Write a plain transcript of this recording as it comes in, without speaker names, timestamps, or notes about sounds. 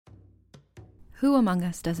Who among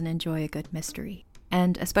us doesn't enjoy a good mystery?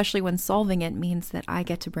 And especially when solving it means that I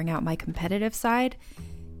get to bring out my competitive side,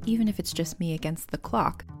 even if it's just me against the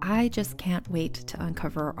clock. I just can't wait to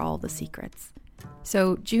uncover all the secrets.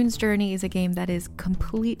 So June's Journey is a game that is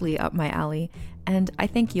completely up my alley, and I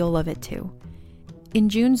think you'll love it too. In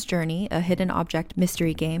June's Journey, a hidden object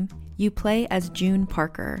mystery game, you play as June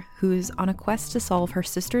Parker, who's on a quest to solve her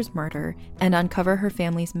sister's murder and uncover her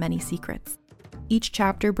family's many secrets. Each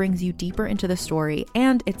chapter brings you deeper into the story,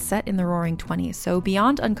 and it's set in the Roaring '20s, so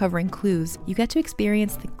beyond uncovering clues, you get to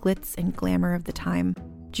experience the glitz and glamour of the time.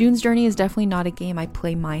 June's Journey is definitely not a game I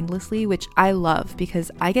play mindlessly, which I love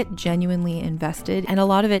because I get genuinely invested, and a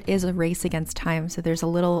lot of it is a race against time, so there's a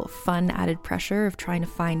little fun added pressure of trying to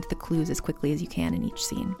find the clues as quickly as you can in each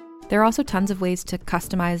scene. There are also tons of ways to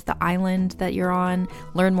customize the island that you're on,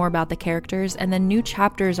 learn more about the characters, and then new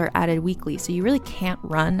chapters are added weekly, so you really can't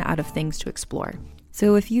run out of things to explore.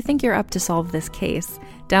 So if you think you're up to solve this case,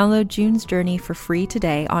 download June's Journey for free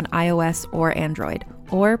today on iOS or Android,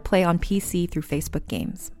 or play on PC through Facebook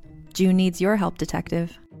Games. June needs your help,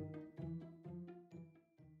 detective.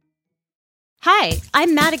 Hi,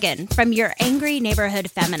 I'm Madigan from Your Angry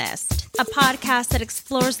Neighborhood Feminist, a podcast that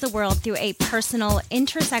explores the world through a personal,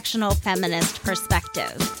 intersectional feminist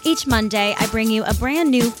perspective. Each Monday, I bring you a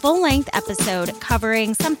brand new full-length episode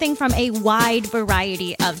covering something from a wide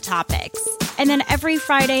variety of topics. And then every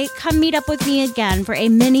Friday, come meet up with me again for a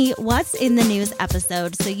mini What's in the News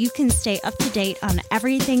episode so you can stay up to date on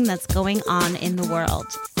everything that's going on in the world.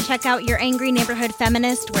 Check out Your Angry Neighborhood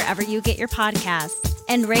Feminist wherever you get your podcasts.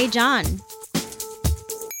 And Ray John.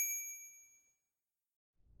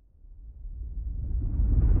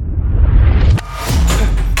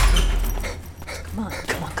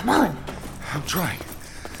 Come on. I'm trying.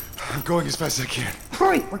 I'm going as fast as I can.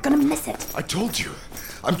 Hurry, we're gonna miss it. I told you.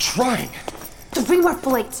 I'm trying. 3 more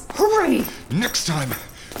flights. Hurry! Next time,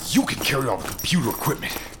 you can carry all the computer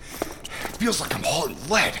equipment. It feels like I'm hauling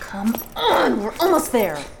lead. Come on, we're almost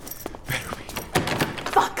there. Better be.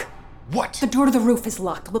 Fuck! What? The door to the roof is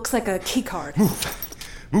locked. Looks like a key card. Move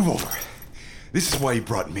over. This is why you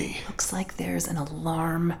brought me. Looks like there's an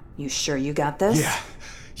alarm. You sure you got this?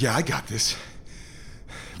 Yeah, I got this.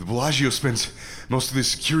 The Bellagio spends most of the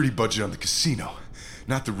security budget on the casino,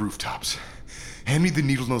 not the rooftops. Hand me the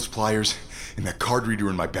needle-nose pliers and that card reader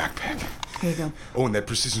in my backpack. Here you go. Oh, and that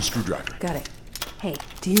precision screwdriver. Got it. Hey,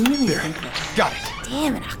 do you really think that... Got it.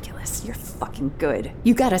 Damn it, Oculus. You're fucking good.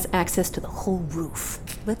 You got us access to the whole roof.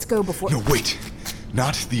 Let's go before... No, wait.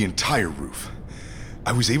 Not the entire roof.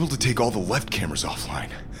 I was able to take all the left cameras offline,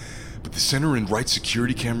 but the center and right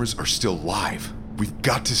security cameras are still live. We've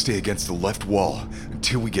got to stay against the left wall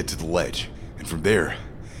until we get to the ledge. And from there,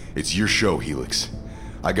 it's your show, Helix.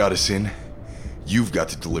 I got us in. You've got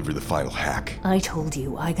to deliver the final hack. I told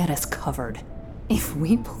you, I got us covered. If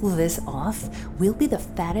we pull this off, we'll be the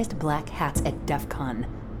fattest black hats at DEF CON.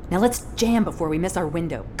 Now let's jam before we miss our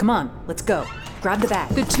window. Come on, let's go. Grab the bag.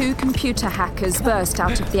 The 2 computer hackers burst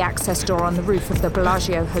out of the access door on the roof of the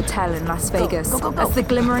Bellagio Hotel in Las Vegas. Go. As the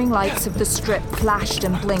glimmering lights of the Strip flashed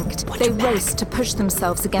and blinked, they raced to push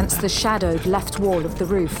themselves against the shadowed left wall of the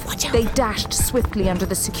roof. They dashed swiftly under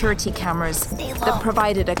the security cameras that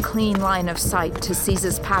provided a clean line of sight to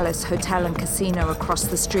Caesar's Palace Hotel and Casino across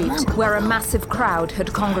the street, where a massive crowd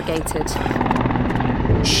had congregated.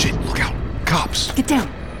 Shit, look out. Cops. Get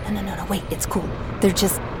down. No, wait, it's cool. They're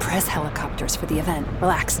just press helicopters for the event.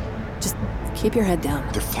 Relax. Just keep your head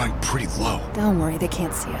down. They're flying pretty low. Don't worry, they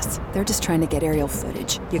can't see us. They're just trying to get aerial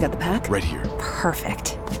footage. You got the pack? Right here.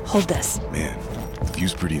 Perfect. Hold this. Man, the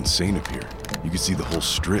view's pretty insane up here. You can see the whole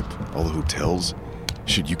Strip, all the hotels.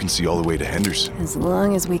 Shit, you can see all the way to Henderson. As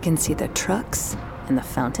long as we can see the trucks and the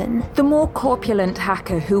fountain. The more corpulent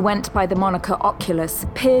hacker, who went by the moniker Oculus,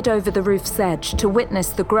 peered over the roof's edge to witness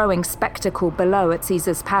the growing spectacle below at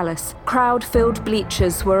Caesar's Palace. Crowd-filled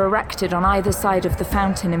bleachers were erected on either side of the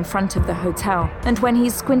fountain in front of the hotel, and when he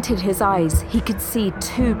squinted his eyes, he could see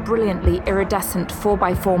 2 brilliantly iridescent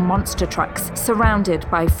 4x4 monster trucks surrounded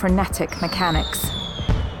by frenetic mechanics.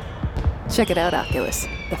 Check it out, Oculus.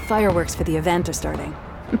 The fireworks for the event are starting.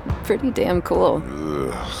 Pretty damn cool.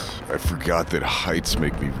 Ugh, I forgot that heights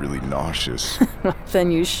make me really nauseous. Then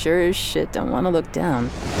you sure as shit don't want to look down.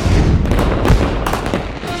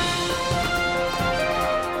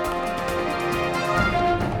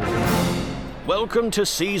 Welcome to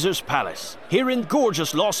Caesar's Palace. Here in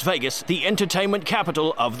gorgeous Las Vegas, the entertainment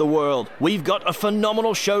capital of the world. We've got a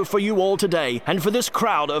phenomenal show for you all today, and for this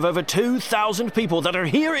crowd of over 2,000 people that are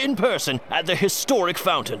here in person at the historic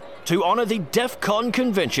fountain. To honor the DEF CON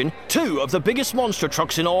convention, 2 of the biggest monster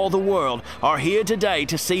trucks in all the world are here today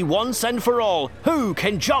to see once and for all who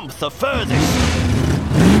can jump the furthest.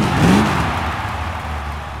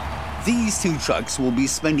 These 2 trucks will be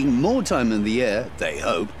spending more time in the air, they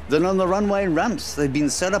hope, than on the runway and ramps they've been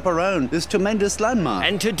set up around this tremendous landmark.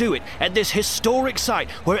 And to do it at this historic site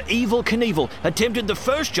where Evel Knievel attempted the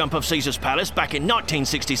first jump of Caesar's Palace back in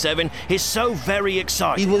 1967 is so very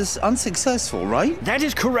exciting. He was unsuccessful, right? That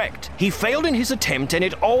is correct. He failed in his attempt and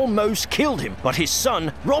it almost killed him. But his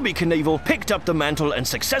son, Robbie Knievel, picked up the mantle and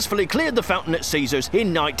successfully cleared the fountain at Caesars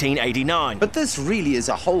in 1989. But this really is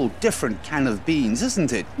a whole different can of beans,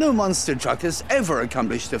 isn't it? No monster truck has ever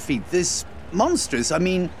accomplished a feat this monstrous. I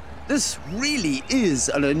mean, this really is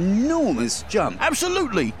an enormous jump.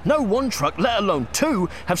 Absolutely. No one truck, let alone 2,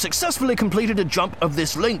 have successfully completed a jump of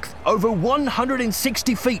this length. Over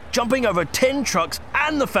 160 feet, jumping over 10 trucks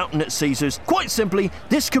and the fountain at Caesars. Quite simply,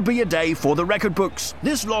 this could be a day for the record books.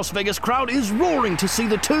 This Las Vegas crowd is roaring to see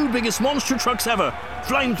the 2 biggest monster trucks ever,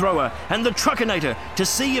 Flamethrower and the Truckinator, to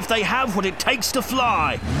see if they have what it takes to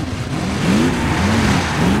fly.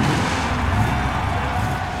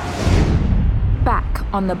 Back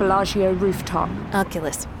on the Bellagio rooftop.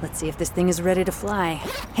 Oculus, let's see if this thing is ready to fly.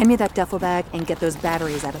 Hand me that duffel bag and get those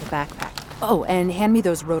batteries out of the backpack. Oh, and hand me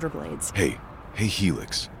those rotor blades. Hey,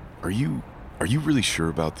 Helix, are you really sure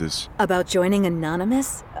about this? About joining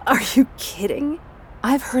Anonymous? Are you kidding?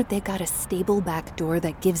 I've heard they got a stable back door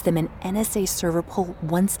that gives them an NSA server pull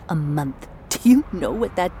once a month. Do you know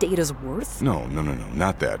what that data's worth? No,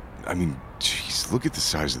 not that. I mean, jeez, look at the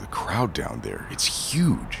size of the crowd down there. It's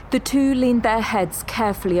huge. The 2 leaned their heads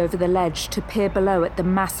carefully over the ledge to peer below at the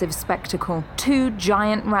massive spectacle. 2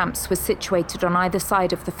 giant ramps were situated on either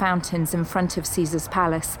side of the fountains in front of Caesar's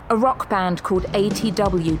Palace. A rock band called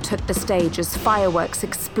ATW took the stage as fireworks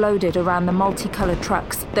exploded around the multicolored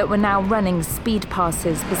trucks that were now running speed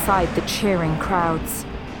passes beside the cheering crowds.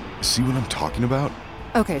 See what I'm talking about?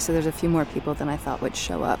 Okay, so there's a few more people than I thought would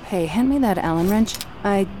show up. Hey, hand me that Allen wrench.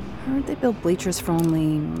 I heard they built bleachers for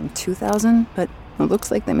only 2,000, but it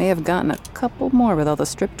looks like they may have gotten a couple more with all the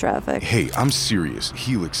strip traffic. Hey, I'm serious.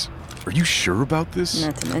 Helix, are you sure about this?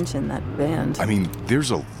 Not to mention that band. I mean,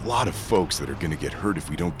 there's a lot of folks that are gonna get hurt if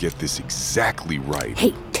we don't get this exactly right.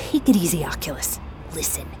 Hey, take it easy, Oculus.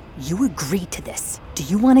 Listen, you agreed to this. Do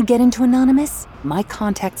you want to get into Anonymous? My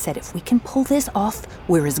contact said if we can pull this off,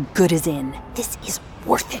 we're as good as in. This is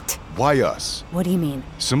worth it. Why us? What do you mean?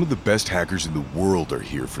 Some of the best hackers in the world are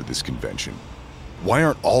here for this convention. Why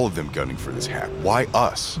aren't all of them gunning for this hack? Why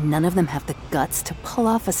us? None of them have the guts to pull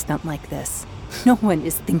off a stunt like this. No one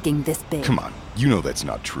is thinking this big. Come on, you know that's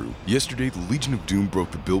not true. Yesterday, the Legion of Doom broke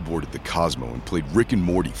the billboard at the Cosmo and played Rick and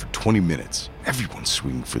Morty for 20 minutes. Everyone's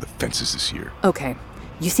swinging for the fences this year. Okay,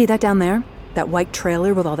 you see that down there? That white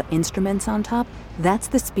trailer with all the instruments on top? That's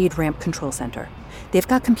the speed ramp control center. They've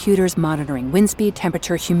got computers monitoring wind speed,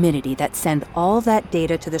 temperature, humidity that send all that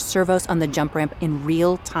data to the servos on the jump ramp in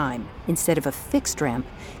real time. Instead of a fixed ramp,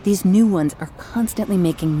 these new ones are constantly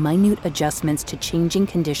making minute adjustments to changing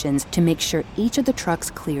conditions to make sure each of the trucks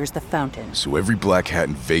clears the fountain. So every black hat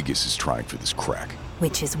in Vegas is trying for this crack.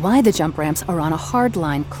 Which is why the jump ramps are on a hard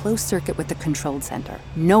line closed circuit with the controlled center.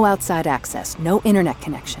 No outside access, no internet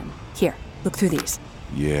connection. Here, look through these.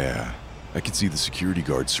 Yeah, I can see the security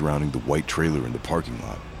guards surrounding the white trailer in the parking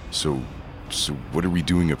lot. So what are we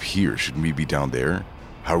doing up here? Shouldn't we be down there?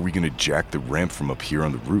 How are we gonna jack the ramp from up here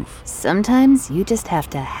on the roof? Sometimes you just have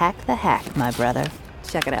to hack the hack, my brother.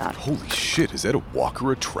 Check it out. Holy shit, is that a walk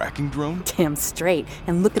or a tracking drone? Damn straight.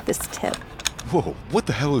 And look at this tip. Whoa, what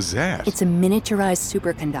the hell is that? It's a miniaturized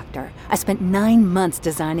superconductor. I spent 9 months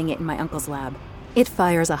designing it in my uncle's lab. It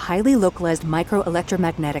fires a highly localized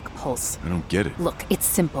microelectromagnetic pulse. I don't get it. Look, it's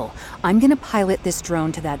simple. I'm gonna pilot this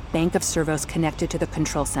drone to that bank of servos connected to the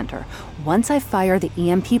control center. Once I fire the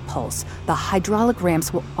EMP pulse, the hydraulic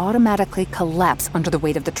ramps will automatically collapse under the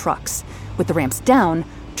weight of the trucks. With the ramps down,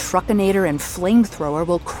 Truckinator and Flamethrower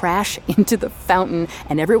will crash into the fountain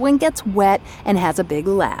and everyone gets wet and has a big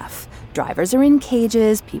laugh. Drivers are in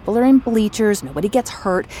cages, people are in bleachers, nobody gets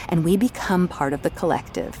hurt, and we become part of the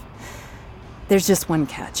collective. There's just one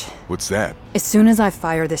catch. What's that? As soon as I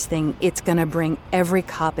fire this thing, it's gonna bring every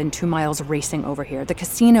cop in 2 miles racing over here. The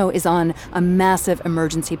casino is on a massive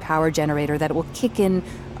emergency power generator that will kick in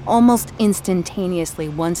almost instantaneously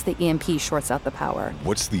once the EMP shorts out the power.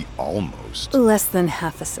 What's the almost? Less than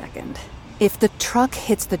half a second. If the truck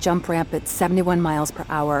hits the jump ramp at 71 miles per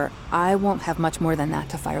hour, I won't have much more than that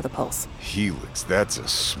to fire the pulse. Helix, that's a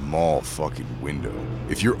small fucking window.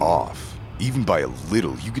 If you're off, even by a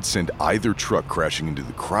little, you could send either truck crashing into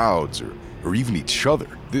the crowds or even each other.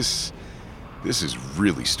 This is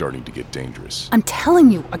really starting to get dangerous. I'm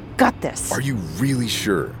telling you, I got this. Are you really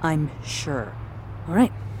sure? I'm sure. All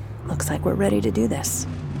right, looks like we're ready to do this.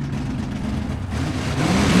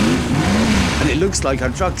 And it looks like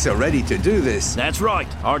our trucks are ready to do this. That's right.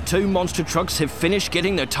 Our 2 monster trucks have finished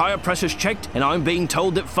getting their tire pressures checked, and I'm being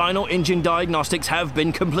told that final engine diagnostics have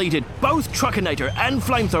been completed. Both Truckinator and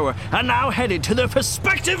Flamethrower are now headed to their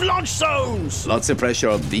respective launch zones. Lots of pressure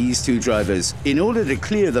on these 2 drivers. In order to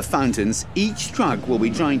clear the fountains, each truck will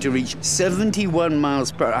be trying to reach 71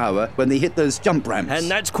 miles per hour when they hit those jump ramps.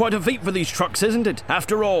 And that's quite a feat for these trucks, isn't it?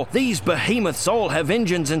 After all, these behemoths all have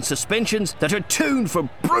engines and suspensions that are tuned for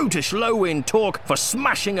brutish low-end torque for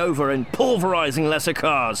smashing over and pulverizing lesser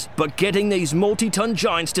cars. But getting these multi-ton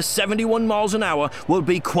giants to 71 miles an hour will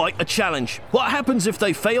be quite a challenge. What happens if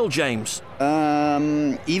they fail, James?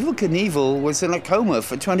 Evel Knievel was in a coma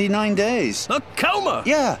for 29 days. A coma?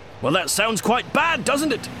 Yeah. Well, that sounds quite bad,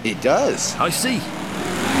 doesn't it? It does. I see.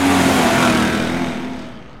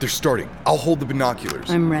 They're starting. I'll hold the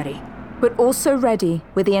binoculars. I'm ready. But also ready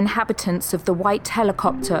were the inhabitants of the white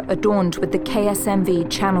helicopter adorned with the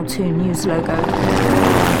KSMV Channel 2 news logo.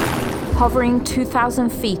 Hovering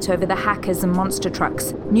 2,000 feet over the hackers and monster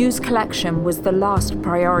trucks, news collection was the last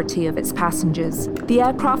priority of its passengers. The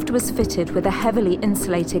aircraft was fitted with a heavily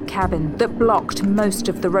insulated cabin that blocked most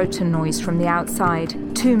of the rotor noise from the outside.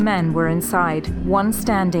 2 men were inside, one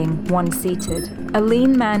standing, one seated. A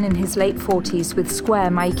lean man in his late 40s with square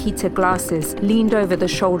Maikita glasses leaned over the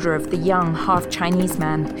shoulder of the young, half-Chinese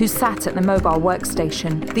man who sat at the mobile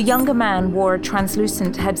workstation. The younger man wore a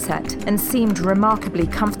translucent headset and seemed remarkably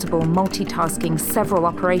comfortable multitasking several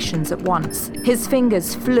operations at once. His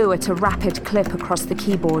fingers flew at a rapid clip across the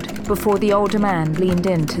keyboard before the older man leaned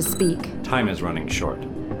in to speak. Time is running short.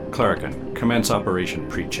 Clerican, commence Operation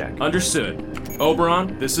Pre-Check. Understood.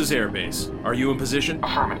 Oberon, this is Airbase. Are you in position?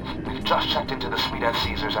 Affirmative. We've just checked into the suite at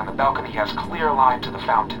Caesars and the balcony has clear line to the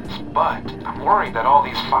fountains. But I'm worried that all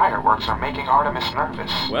these fireworks are making Artemis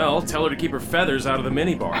nervous. Well, tell her to keep her feathers out of the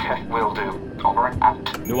minibar. Will do. Oberon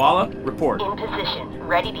out. Nuala, report. In position.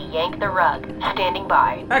 Ready to yank the rug. Standing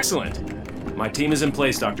by. Excellent. My team is in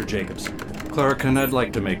place, Dr. Jacobs. Clerican, I'd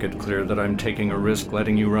like to make it clear that I'm taking a risk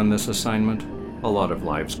letting you run this assignment. A lot of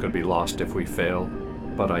lives could be lost if we fail,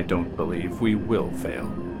 but I don't believe we will fail.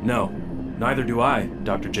 No, neither do I,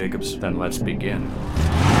 Dr. Jacobs. Then let's begin.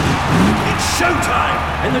 It's showtime,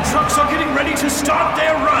 and the trucks are getting ready to start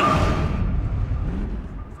their run.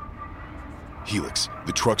 Helix,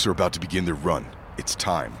 the trucks are about to begin their run. It's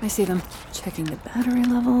time. I see them. Checking the battery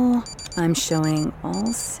level. I'm showing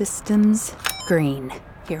all systems green.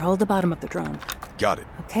 Here, hold the bottom of the drone. Got it.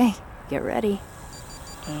 Okay, get ready.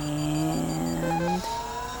 And...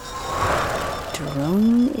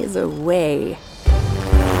 drone is away.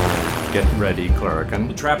 Get ready, Clerican.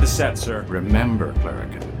 The trap is set, sir. Remember,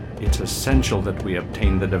 Clerican, it's essential that we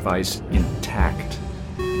obtain the device intact.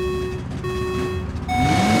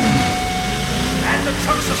 And the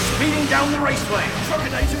trucks are speeding down the raceway.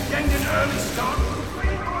 Truckinator gained an early start.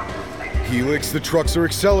 Helix, the trucks are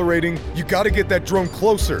accelerating. You gotta get that drone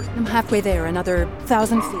closer. I'm halfway there, another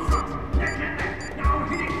 1,000 feet.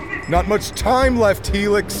 Not much time left,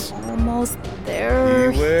 Helix. Almost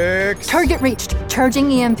there. Helix. Target reached. Charging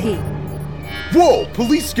EMP. Whoa!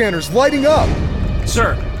 Police scanners lighting up!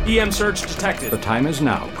 Sir, EM surge detected. The time is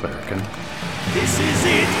now, Clerican. This is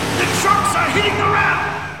it! The trucks are hitting the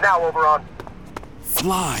ground! Now, Oberon.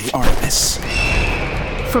 Fly, Artemis.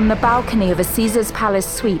 From the balcony of a Caesar's Palace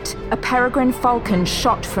suite, a peregrine falcon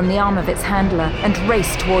shot from the arm of its handler and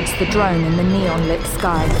raced towards the drone in the neon-lit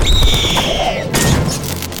sky.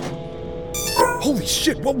 Holy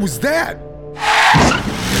shit, what was that?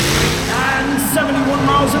 And 71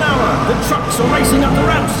 miles an hour, the trucks are racing up the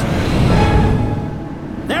ramps.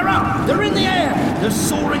 They're up, they're in the air, they're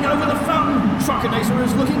soaring over the fountain. Truckinator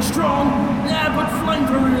is looking strong. Yeah, but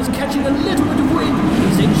Flamethrower is catching a little bit of wind.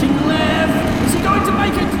 He's inching left. Is he going to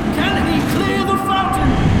make it? Can he clear the fountain?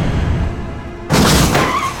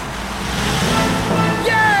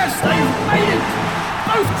 Yes, they've made it!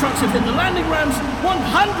 Both trucks have hit the landing ramps.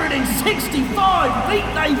 165 feet,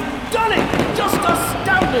 they've done it! Just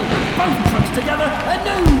astounding! Both trucks together, a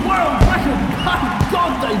new world record! My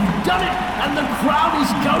God, they've done it! And the crowd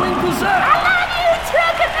is going berserk! I love you,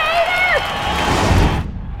 Truckinator!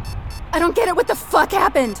 I don't get it. What the fuck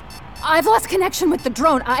happened? I've lost connection with the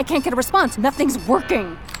drone. I can't get a response. Nothing's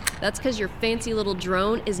working. That's because your fancy little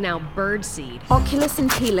drone is now birdseed. Oculus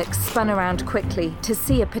and Helix spun around quickly to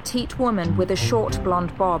see a petite woman with a short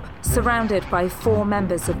blonde bob, surrounded by 4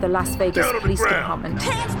 members of the Las Vegas Police Department.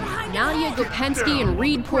 Nadia Gopensky and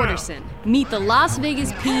Reed Porterson. Meet the Las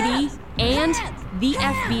Vegas PD and the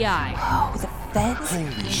FBI. Oh, the feds?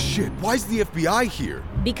 Holy shit, why's the FBI here?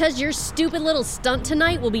 Because your stupid little stunt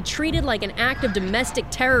tonight will be treated like an act of domestic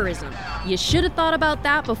terrorism. You should have thought about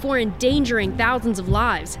that before endangering thousands of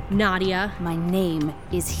lives, Nadia. My name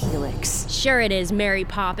is Helix. Sure it is, Mary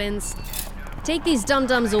Poppins. Take these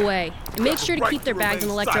dum-dums away, and make sure to keep their bags in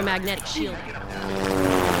electromagnetic shielding.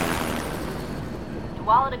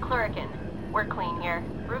 Nuala to Cluracan. We're clean here.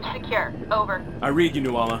 Roof secure. Over. I read you,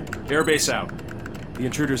 Nuala. Airbase out. The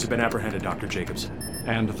intruders have been apprehended, Dr. Jacobs.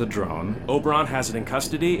 And the drone? Oberon has it in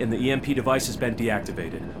custody, and the EMP device has been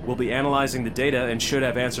deactivated. We'll be analyzing the data and should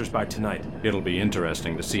have answers by tonight. It'll be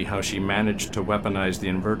interesting to see how she managed to weaponize the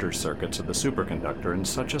inverter circuits of the superconductor in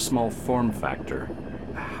such a small form factor.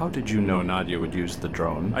 How did you know Nadia would use the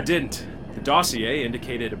drone? I didn't. The dossier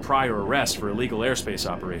indicated a prior arrest for illegal airspace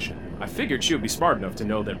operation. I figured she would be smart enough to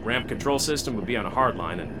know that ramp control system would be on a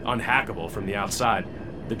hardline and unhackable from the outside.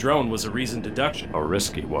 The drone was a reasoned deduction. A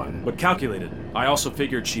risky one. But calculated. I also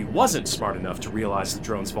figured she wasn't smart enough to realize the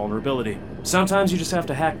drone's vulnerability. Sometimes you just have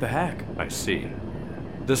to hack the hack. I see.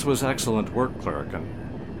 This was excellent work,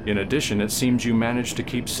 Cluracan. In addition, it seems you managed to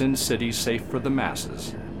keep Sin City safe for the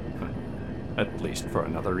masses. At least for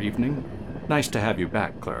another evening. Nice to have you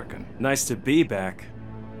back, Cluracan. Nice to be back.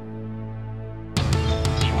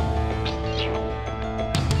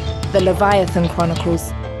 The Leviathan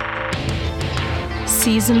Chronicles.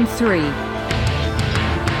 Season 3.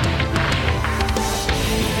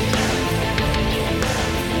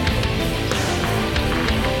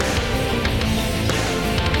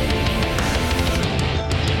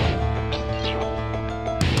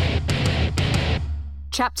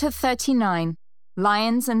 Chapter 39.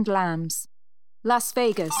 Lions and Lambs. Las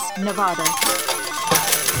Vegas, Nevada.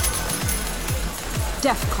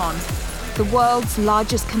 DEF CON, the world's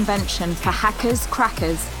largest convention for hackers,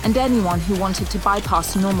 crackers, and anyone who wanted to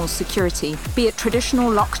bypass normal security, be it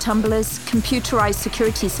traditional lock tumblers, computerized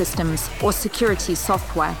security systems, or security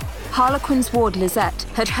software. Harlequin's ward Lizette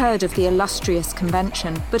had heard of the illustrious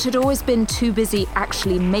convention, but had always been too busy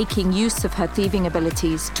actually making use of her thieving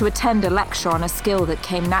abilities to attend a lecture on a skill that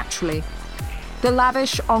came naturally. The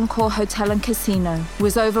lavish Encore Hotel and Casino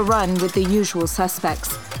was overrun with the usual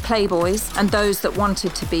suspects, playboys and those that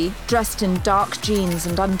wanted to be, dressed in dark jeans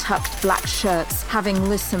and untucked black shirts, having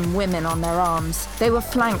lissom women on their arms. They were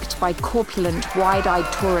flanked by corpulent,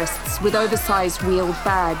 wide-eyed tourists with oversized wheeled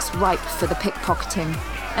bags ripe for the pickpocketing.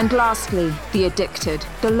 And lastly, the addicted,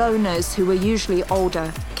 the loners who were usually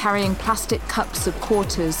older, carrying plastic cups of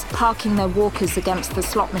quarters, parking their walkers against the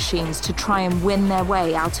slot machines to try and win their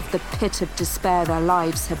way out of the pit of despair their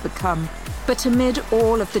lives had become. But amid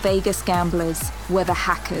all of the Vegas gamblers were the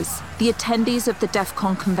hackers, the attendees of the DEF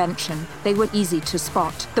CON convention. They were easy to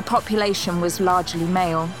spot. The population was largely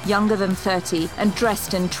male, younger than 30, and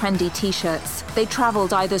dressed in trendy t-shirts. They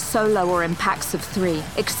traveled either solo or in packs of 3,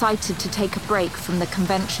 excited to take a break from the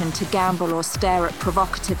convention to gamble or stare at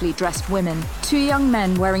provocatively dressed women. 2 young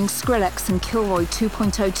men wearing Skrillex and Kilroy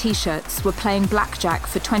 2.0 t-shirts were playing blackjack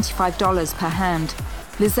for $25 per hand.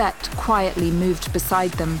 Lizette quietly moved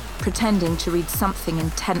beside them, pretending to read something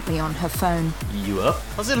intently on her phone. You up?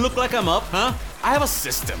 Does it look like I'm up, huh? I have a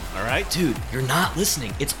system, all right? Dude, you're not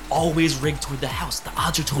listening. It's always rigged toward the house. The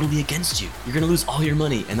odds are totally against you. You're gonna lose all your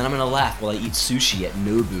money, and then I'm gonna laugh while I eat sushi at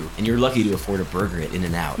Nobu, and you're lucky to afford a burger at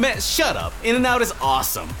In-N-Out. Man, shut up. In-N-Out is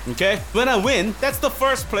awesome, okay? When I win, that's the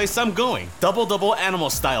first place I'm going. Double animal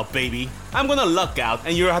style, baby. I'm gonna luck out,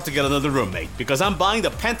 and you'll have to get another roommate, because I'm buying the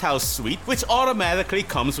penthouse suite, which automatically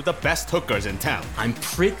comes with the best hookers in town. I'm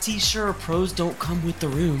pretty sure pros don't come with the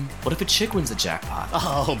room. What if a chick wins the jackpot?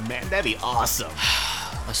 Oh man, that'd be awesome.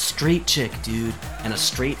 A straight chick, dude, and a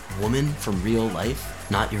straight woman from real life,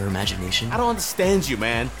 not your imagination. I don't understand you,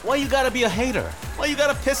 man. Why you gotta be a hater? Why you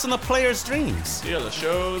gotta piss on a player's dreams? Yeah, the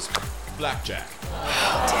show's blackjack.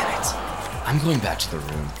 Damn it. I'm going back to the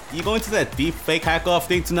room. You going to that deep fake hack-off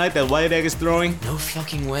thing tonight that White Egg is throwing? No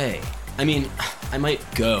fucking way. I mean, I might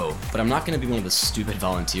go, but I'm not gonna be one of the stupid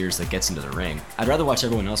volunteers that gets into the ring. I'd rather watch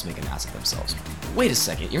everyone else make an ass of themselves. Wait a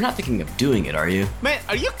second, you're not thinking of doing it, are you? Man,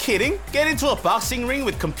 are you kidding? Get into a boxing ring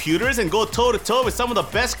with computers and go toe-to-toe with some of the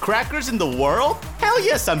best crackers in the world? Hell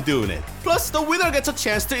yes, I'm doing it. Plus, the winner gets a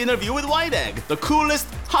chance to interview with White Egg, the coolest,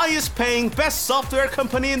 highest-paying, best software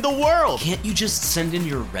company in the world. Can't you just send in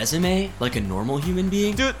your resume like a normal human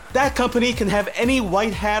being? Dude, that company can have any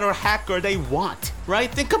white hat or hacker they want,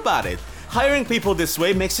 right? Think about it. Hiring people this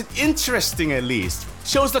way makes it interesting at least.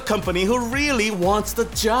 Shows the company who really wants the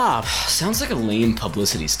job. Sounds like a lame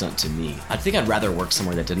publicity stunt to me. I think I'd rather work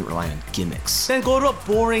somewhere that didn't rely on gimmicks. Then go to a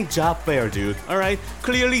boring job fair, dude. Alright?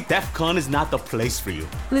 Clearly DEF CON is not the place for you.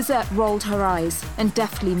 Lisette rolled her eyes and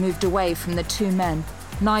deftly moved away from the two men,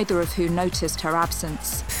 neither of who noticed her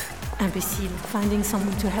absence. Imbecile. Finding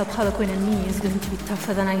someone to help Harlequin and me is going to be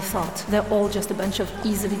tougher than I thought. They're all just a bunch of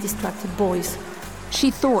easily distracted boys. She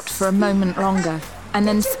thought for a moment longer, and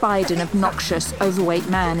then spied an obnoxious, overweight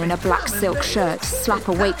man in a black silk shirt slap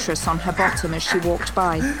a waitress on her bottom as she walked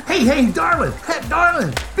by. Hey, darling! Hey,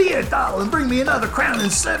 darling! Be a doll and bring me another Crown and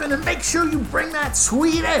 7 and make sure you bring that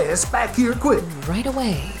sweet ass back here quick. Right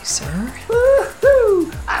away, sir.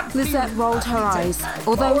 Woo-hoo! Lisette rolled her eyes.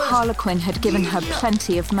 Although Harlequin had given her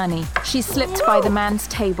plenty of money, she slipped by the man's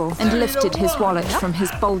table and lifted his wallet from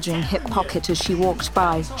his bulging hip pocket as she walked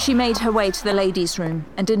by. She made her way to the ladies' room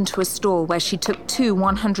and into a stall where she took 2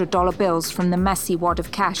 $100 bills from the messy wad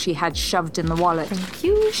of cash she had shoved in the wallet. Thank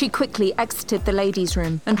you. She quickly exited the ladies'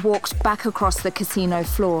 room and walked back across the casino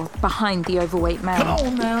floor, behind the overweight man. Come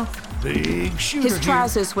on now. Big shooter. His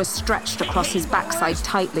trousers were stretched across his backside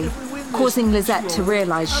tightly, causing Lisette to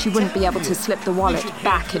realize she wouldn't be able to slip the wallet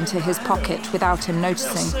back into his pocket without him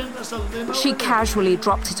noticing. She casually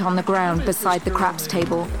dropped it on the ground beside the craps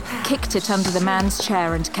table, kicked it under the man's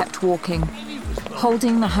chair and kept walking.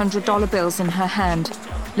 Holding the $100 bills in her hand,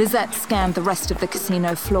 Lisette scanned the rest of the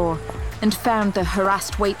casino floor and found the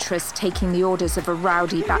harassed waitress taking the orders of a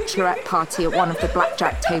rowdy bachelorette party at one of the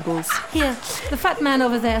blackjack tables. Here, the fat man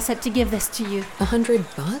over there said to give this to you.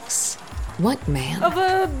 $100? What man?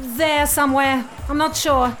 Over there somewhere. I'm not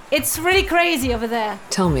sure. It's really crazy over there.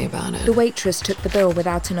 Tell me about it. The waitress took the bill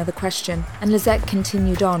without another question, and Lisette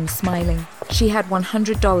continued on, smiling. She had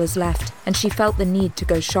 $100 left, and she felt the need to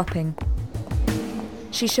go shopping.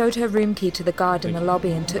 She showed her room key to the guard in the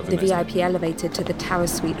lobby and took the VIP elevator to the tower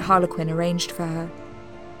suite Harlequin arranged for her.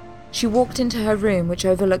 She walked into her room, which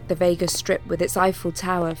overlooked the Vegas Strip with its Eiffel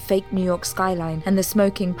Tower, fake New York skyline, and the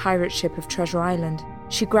smoking pirate ship of Treasure Island.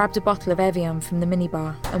 She grabbed a bottle of Evian from the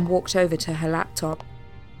minibar and walked over to her laptop.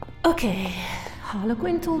 Okay,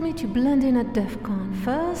 Harlequin told me to blend in at DEF CON.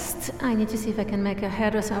 First, I need to see if I can make a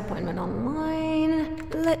hairdresser appointment online.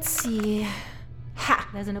 Let's see. Ha!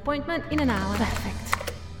 There's an appointment in an hour. Perfect.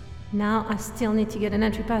 Now I still need to get an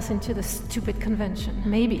entry pass into the stupid convention.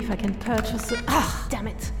 Maybe if I can purchase it. Ah, damn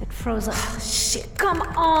it. It froze up. Shit. Come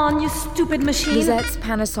on, you stupid machine. Lisette's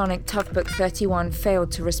Panasonic Toughbook 31 failed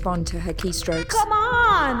to respond to her keystrokes. Come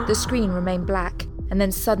on! The screen remained black, and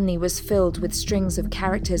then suddenly was filled with strings of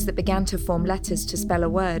characters that began to form letters to spell a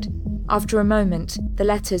word. After a moment, the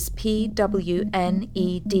letters PWNED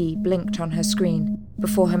blinked on her screen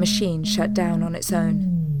before her machine shut down on its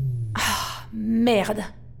own. Ah, merde.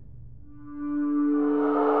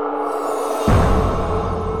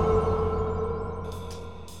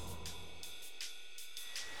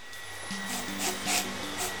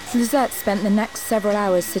 Lisette spent the next several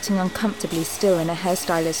hours sitting uncomfortably still in a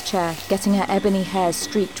hairstylist's chair, getting her ebony hair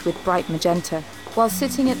streaked with bright magenta. While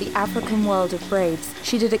sitting at the African World of Braids,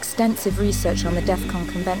 she did extensive research on the DEF CON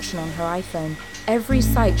convention on her iPhone. Every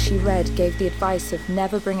site she read gave the advice of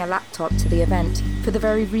never bring a laptop to the event, for the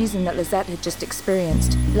very reason that Lisette had just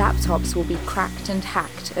experienced. Laptops will be cracked and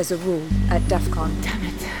hacked, as a rule, at DEF CON. Damn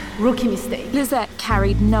it. Rookie mistake. Lisette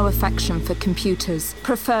carried no affection for computers,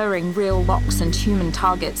 preferring real locks and human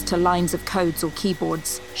targets to lines of codes or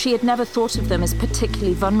keyboards. She had never thought of them as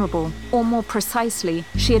particularly vulnerable, or more precisely,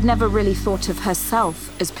 she had never really thought of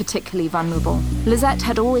herself as particularly vulnerable. Lisette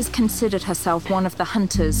had always considered herself one of the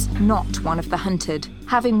hunters, not one of the hunted.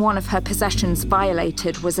 Having one of her possessions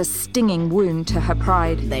violated was a stinging wound to her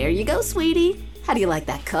pride. There you go, sweetie. How do you like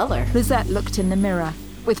that color? Lisette looked in the mirror.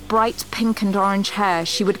 With bright pink and orange hair,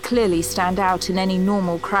 she would clearly stand out in any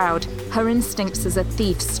normal crowd. Her instincts as a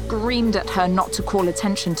thief screamed at her not to call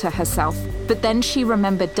attention to herself. But then she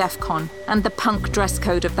remembered DEF CON and the punk dress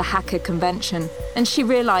code of the hacker convention, and she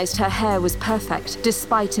realized her hair was perfect,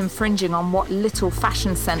 despite infringing on what little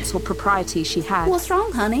fashion sense or propriety she had. What's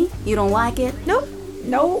wrong, honey? You don't like it? Nope.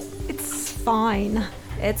 No, it's fine.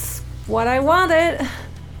 It's what I wanted.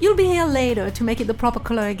 You'll be here later to make it the proper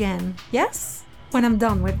color again, yes? When I'm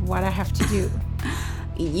done with what I have to do.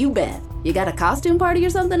 You bet. You got a costume party or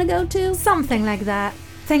something to go to? Something like that.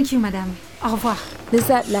 Thank you, madame. Au revoir.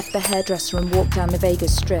 Lizette left the hairdresser and walked down the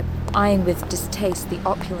Vegas Strip, eyeing with distaste the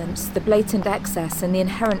opulence, the blatant excess, and the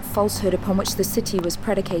inherent falsehood upon which the city was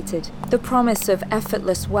predicated. The promise of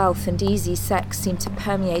effortless wealth and easy sex seemed to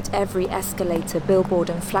permeate every escalator, billboard,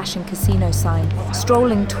 and flashing casino sign.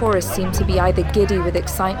 Strolling tourists seemed to be either giddy with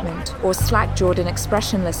excitement or slack-jawed and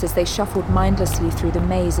expressionless as they shuffled mindlessly through the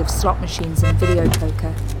maze of slot machines and video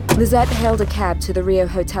poker. Lizette hailed a cab to the Rio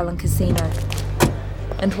Hotel and Casino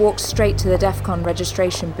and walked straight to the DEF CON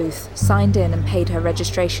registration booth, signed in and paid her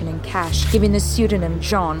registration in cash, giving the pseudonym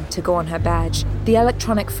John to go on her badge. The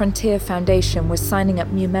Electronic Frontier Foundation was signing up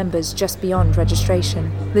new members just beyond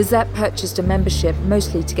registration. Lizette purchased a membership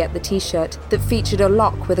mostly to get the t-shirt that featured a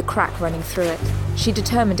lock with a crack running through it. She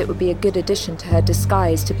determined it would be a good addition to her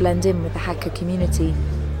disguise to blend in with the hacker community.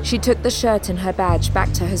 She took the shirt and her badge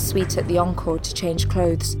back to her suite at the Encore to change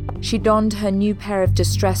clothes. She donned her new pair of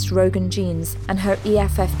distressed Rogan jeans and her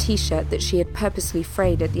EFF t-shirt that she had purposely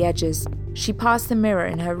frayed at the edges. She passed the mirror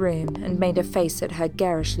in her room and made a face at her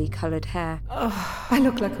garishly coloured hair. Oh, I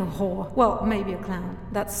look like a whore. Well, maybe a clown.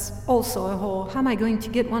 That's also a whore. How am I going to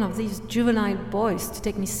get one of these juvenile boys to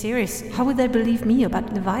take me seriously? How would they believe me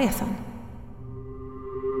about Leviathan?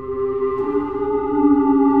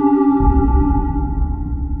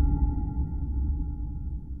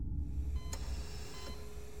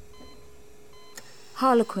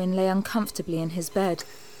 Harlequin lay uncomfortably in his bed.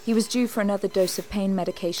 He was due for another dose of pain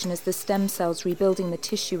medication as the stem cells rebuilding the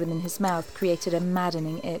tissue within his mouth created a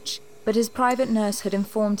maddening itch. But his private nurse had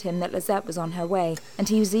informed him that Lizette was on her way, and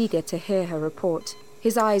he was eager to hear her report.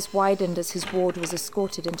 His eyes widened as his ward was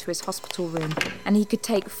escorted into his hospital room, and he could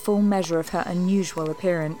take full measure of her unusual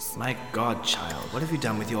appearance. My God, child, what have you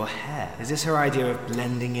done with your hair? Is this her idea of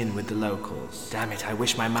blending in with the locals? Damn it, I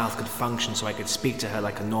wish my mouth could function so I could speak to her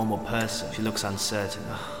like a normal person. She looks uncertain.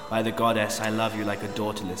 Ugh. By the goddess, I love you like a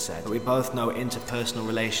daughter, Lisette, but we both know interpersonal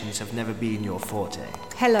relations have never been your forte.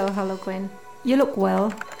 Hello, Harlequin. You look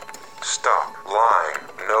well. Stop lying.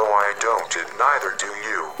 No, I don't, and neither do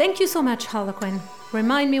you. Thank you so much, Harlequin.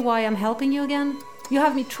 Remind me why I'm helping you again? You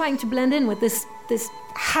have me trying to blend in with this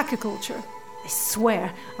hacker culture. I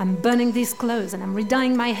swear, I'm burning these clothes and I'm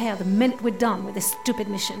redying my hair the minute we're done with this stupid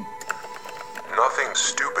mission. Nothing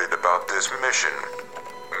stupid about this mission.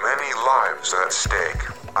 Many lives at stake.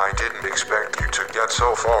 I didn't expect you to get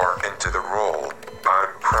so far into the role.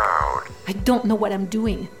 I'm proud. I don't know what I'm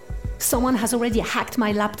doing. Someone has already hacked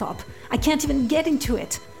my laptop. I can't even get into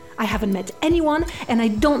it. I haven't met anyone, and I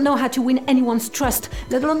don't know how to win anyone's trust,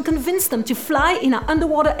 let alone convince them to fly in an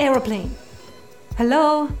underwater aeroplane.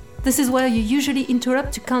 Hello? This is where you usually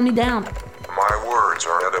interrupt to calm me down. My words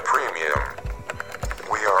are at a premium.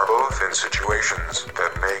 We are both in situations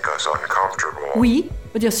that make us uncomfortable. Oui?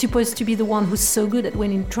 But you're supposed to be the one who's so good at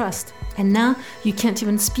winning trust. And now you can't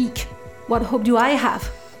even speak. What hope do I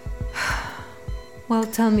have? Well,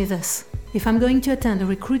 tell me this. If I'm going to attend a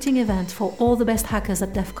recruiting event for all the best hackers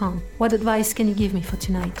at DEF CON, what advice can you give me for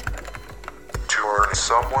tonight? To earn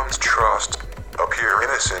someone's trust, appear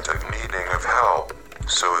innocent and needing of help,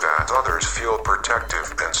 so that others feel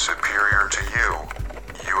protective and superior to you.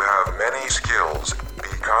 You have many skills.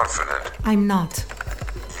 Be confident. I'm not.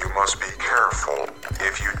 You must be careful.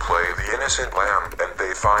 If you play the innocent lamb and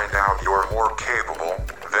they find out you're more capable,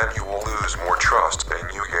 then you will lose more trust than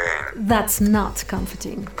you gain. That's not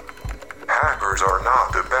comforting. Hackers are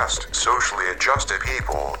not the best socially adjusted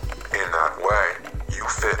people. In that way, you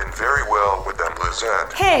fit in very well with them,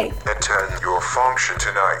 Lizette. Hey! Attend your function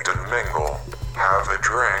tonight and mingle. Have a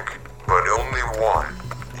drink, but only one.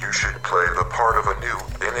 You should play the part of a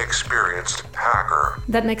new, inexperienced hacker.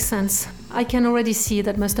 That makes sense. I can already see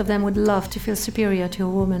that most of them would love to feel superior to a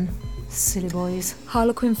woman. Silly boys.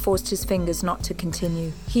 Harlequin forced his fingers not to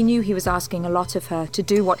continue. He knew he was asking a lot of her to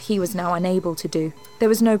do what he was now unable to do. There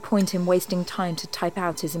was no point in wasting time to type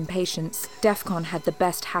out his impatience. DEF CON had the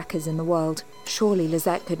best hackers in the world. Surely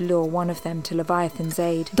Lizette could lure one of them to Leviathan's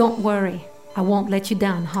aid. Don't worry. I won't let you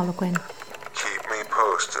down, Harlequin. Keep me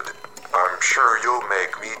posted. I'm sure you'll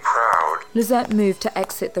make me proud. Lizette moved to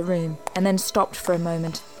exit the room and then stopped for a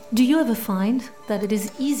moment. Do you ever find that it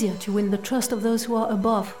is easier to win the trust of those who are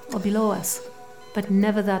above or below us, but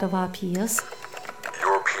never that of our peers?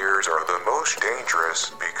 Your peers are the most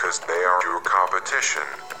dangerous because they are your competition.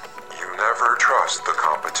 You never trust the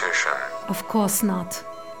competition. Of course not.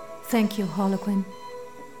 Thank you, Harlequin.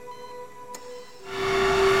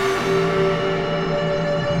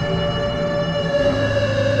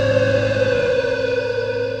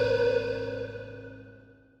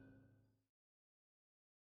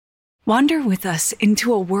 Wander with us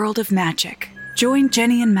into a world of magic Join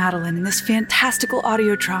Jenny and Madeline in this fantastical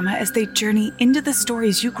audio drama as they journey into the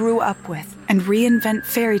stories you grew up with and reinvent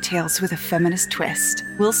fairy tales with a feminist twist.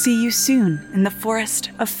 We'll see you soon in the forest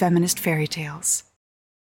of feminist fairy tales.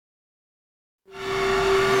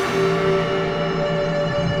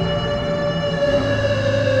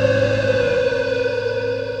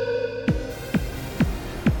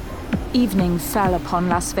 Evening fell upon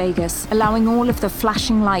Las Vegas, allowing all of the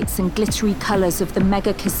flashing lights and glittery colors of the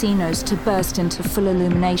mega casinos to burst into full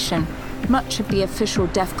illumination. Much of the official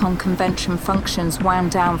DEF CON convention functions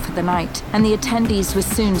wound down for the night, and the attendees were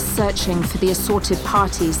soon searching for the assorted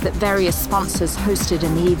parties that various sponsors hosted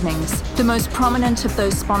in the evenings. The most prominent of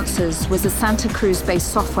those sponsors was a Santa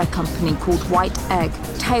Cruz-based software company called White Egg.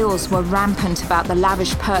 Tales were rampant about the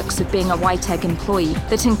lavish perks of being a White Egg employee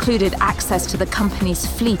that included access to the company's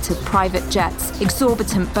fleet of private jets,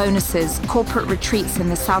 exorbitant bonuses, corporate retreats in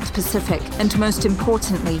the South Pacific, and most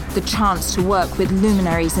importantly, the chance to work with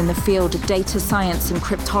luminaries in the field of data science and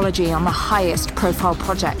cryptology on the highest profile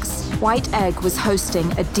projects. White Egg was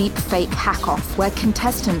hosting a deep fake hack-off where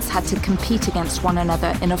contestants had to compete against one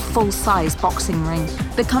another in a full-size boxing ring.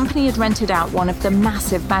 The company had rented out one of the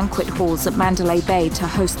massive banquet halls at Mandalay Bay to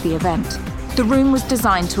host the event. The room was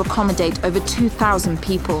designed to accommodate over 2,000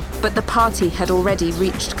 people, but the party had already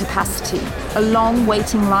reached capacity. A long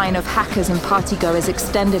waiting line of hackers and partygoers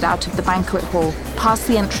extended out of the banquet hall, past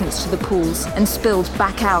the entrance to the pools, and spilled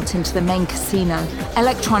back out into the main casino.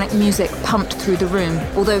 Electronic music pumped through the room,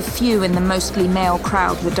 although few in the mostly male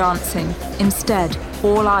crowd were dancing. Instead,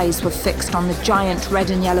 all eyes were fixed on the giant red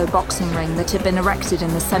and yellow boxing ring that had been erected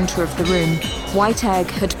in the center of the room. White Egg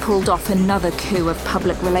had pulled off another coup of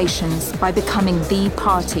public relations by becoming the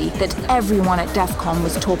party that everyone at DEF CON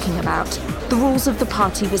was talking about. The rules of the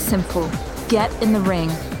party were simple. Get in the ring,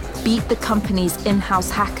 beat the company's in-house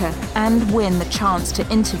hacker, and win the chance to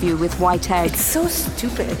interview with White Egg. It's so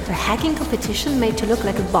stupid. A hacking competition made to look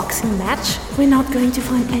like a boxing match? We're not going to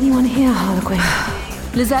find anyone here, Harlequin.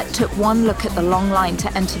 Lisette took one look at the long line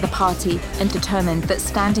to enter the party and determined that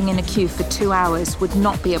standing in a queue for 2 hours would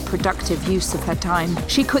not be a productive use of her time.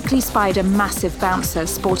 She quickly spied a massive bouncer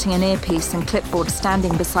sporting an earpiece and clipboard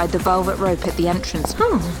standing beside the velvet rope at the entrance.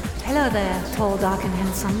 Hello there, tall, dark and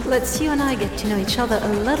handsome. Let's you and I get to know each other a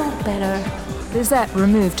little better. Lisette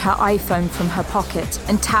removed her iPhone from her pocket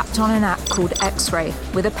and tapped on an app called X-Ray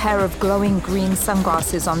with a pair of glowing green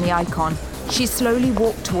sunglasses on the icon. She slowly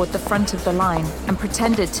walked toward the front of the line and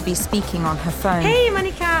pretended to be speaking on her phone. Hey,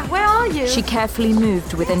 Monica, where are you? She carefully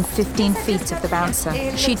moved within 15 feet of the bouncer.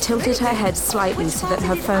 She tilted her head slightly so that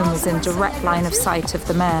her phone was in direct line of sight of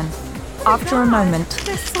the man. After a moment,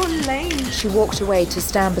 They're so lame. She walked away to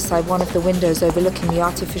stand beside one of the windows overlooking the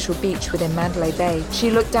artificial beach within Mandalay Bay.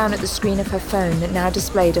 She looked down at the screen of her phone that now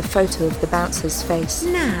displayed a photo of the bouncer's face.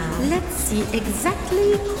 Now, let's see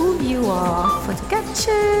exactly who you are. Photo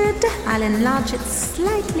captured. I'll enlarge it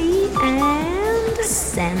slightly and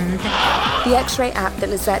send. The X-ray app that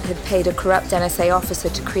Lisette had paid a corrupt NSA officer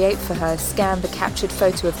to create for her scanned the captured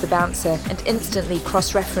photo of the bouncer and instantly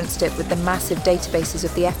cross-referenced it with the massive databases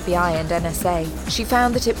of the FBI and NSA. She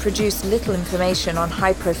found that it produced little information on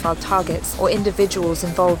high-profile targets or individuals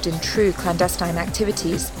involved in true clandestine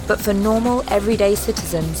activities, but for normal, everyday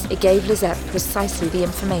citizens, it gave Lisette precisely the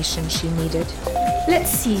information she needed.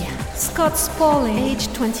 Let's see. Scott Spaulding,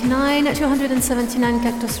 age 29, 279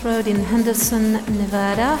 Cactus Road in Henderson,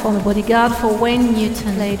 Nevada. Former bodyguard for Wayne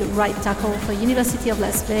Newton. Played right tackle for University of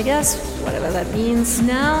Las Vegas, whatever that means.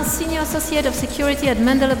 Now, senior associate of security at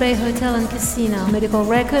Mandalay Bay Hotel and Casino. Medical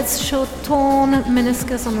records show torn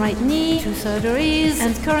meniscus on right knee, 2 surgeries,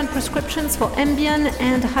 and current prescriptions for Ambien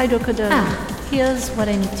and hydrocodone. Here's what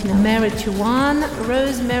I need to know. Married to one,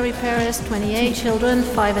 Rosemary Perez, 28, 2 children,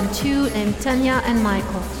 5 and 2, named Tanya and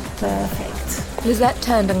Michael. Perfect. Lisette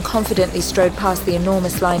turned and confidently strode past the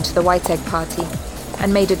enormous line to the White Egg party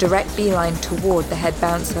and made a direct beeline toward the head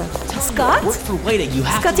bouncer. Scott? Work for waiting. You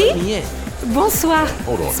have Scotty? to let me in. Bonsoir.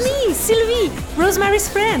 Hold on. It's me, Sylvie, Rosemary's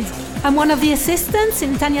friend. I'm one of the assistants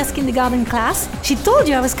in Tanya's kindergarten class. She told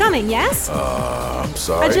you I was coming, yes? I'm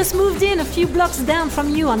sorry. I just moved in a few blocks down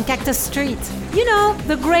from you on Cactus Street. You know,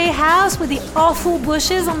 the gray house with the awful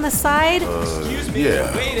bushes on the side?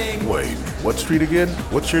 Yeah. Wait, what street again?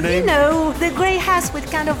 What's your name? You know, the gray house with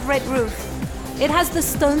kind of red roof. It has the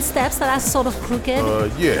stone steps that are sort of crooked.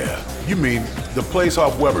 Yeah. You mean the place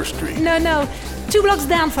off Weber Street? No, 2 blocks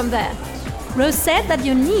down from there. Rose said that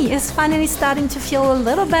your knee is finally starting to feel a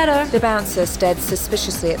little better. The bouncer stared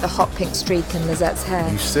suspiciously at the hot pink streak in Lisette's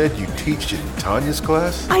hair. You said you teach in Tanya's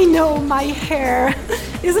class? I know, my hair.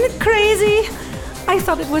 Isn't it crazy? I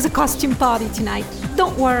thought it was a costume party tonight.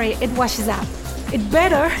 Don't worry, it washes out. It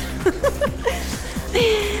better.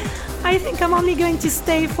 I think I'm only going to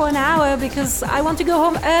stay for an hour because I want to go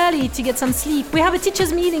home early to get some sleep. We have a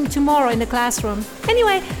teacher's meeting tomorrow in the classroom.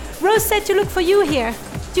 Anyway, Rose said to look for you here.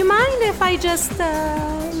 Do you mind if I just,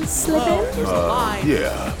 slip in?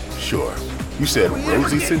 Yeah, sure. You said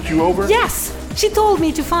Rosie sent you over? Yes! She told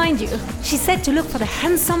me to find you. She said to look for the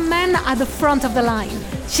handsome man at the front of the line.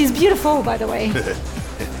 She's beautiful, by the way.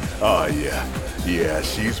 Oh, yeah. Yeah,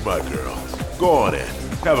 she's my girl. Go on in.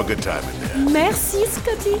 Have a good time in there. Merci,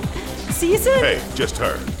 Scotty. See you soon. Hey, just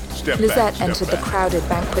her. Step Lisette back, entered step the back. crowded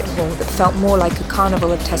banquet hall that felt more like a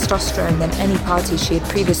carnival of testosterone than any party she had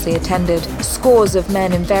previously attended. Scores of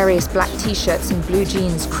men in various black t-shirts and blue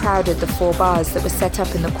jeans crowded the 4 bars that were set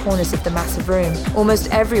up in the corners of the massive room.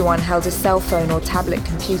 Almost everyone held a cell phone or tablet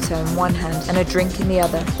computer in one hand and a drink in the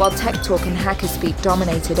other, while tech talk and hacker speak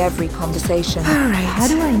dominated every conversation. Alright, how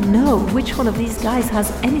do I know which one of these guys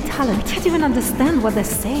has any talent? I can't even understand what they're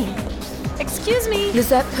saying. Excuse me.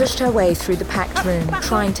 Lisette pushed her way through the packed room,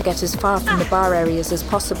 trying to get as far from the bar areas as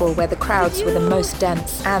possible where the crowds were the most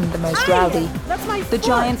dense and the most rowdy. The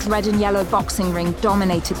giant red and yellow boxing ring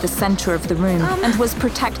dominated the center of the room and was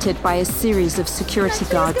protected by a series of security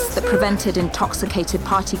guards that prevented intoxicated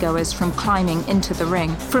partygoers from climbing into the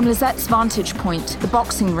ring. From Lisette's vantage point, the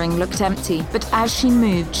boxing ring looked empty, but as she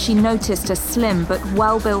moved, she noticed a slim but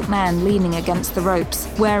well-built man leaning against the ropes,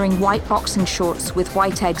 wearing white boxing shorts with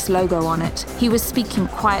White Egg's logo on it. He was speaking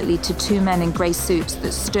quietly to 2 men in grey suits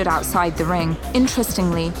that stood outside the ring.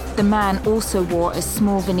 Interestingly, the man also wore a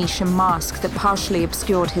small Venetian mask that partially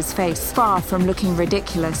obscured his face. Far from looking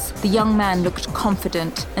ridiculous, the young man looked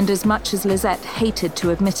confident and, as much as Lisette hated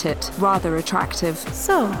to admit it, rather attractive.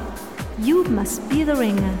 So, you must be the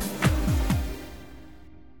ringer.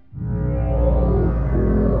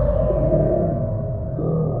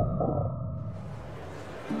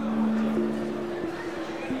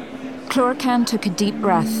 Chlorocan took a deep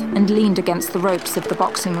breath and leaned against the ropes of the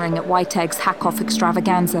boxing ring at White Egg's hack-off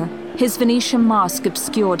extravaganza. His Venetian mask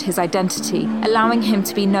obscured his identity, allowing him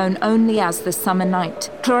to be known only as the Summer Knight.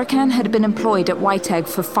 Chlorocan had been employed at White Egg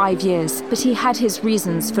for 5 years, but he had his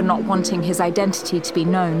reasons for not wanting his identity to be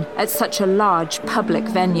known at such a large, public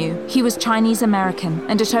venue. He was Chinese-American,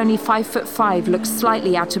 and at only 5'5" looked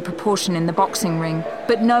slightly out of proportion in the boxing ring.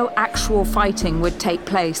 But no actual fighting would take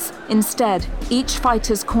place. Instead, each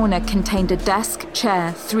fighter's corner contained a desk,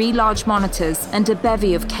 chair, 3 large monitors, and a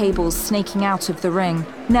bevy of cables snaking out of the ring.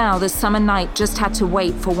 Now, the Summer Knight just had to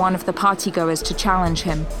wait for one of the partygoers to challenge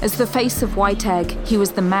him. As the face of White Egg, he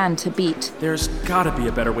was the man to beat. There's gotta be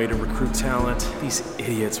a better way to recruit talent. These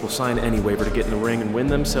idiots will sign any waiver to get in the ring and win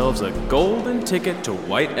themselves a golden ticket to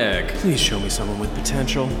White Egg. Please show me someone with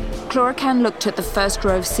potential. Chlorocan looked at the first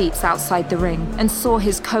row of seats outside the ring and saw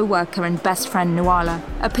his co-worker and best friend Nuala,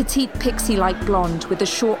 a petite pixie-like blonde with a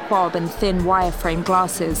short bob and thin wireframe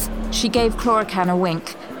glasses. She gave Chlorocan a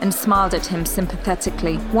wink and smiled at him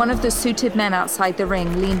sympathetically. One of the suited men outside the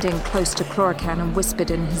ring leaned in close to Chlorocan and whispered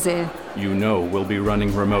in his ear. You know we'll be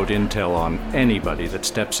running remote intel on anybody that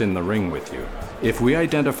steps in the ring with you. If we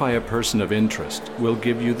identify a person of interest, we'll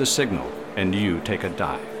give you the signal, and you take a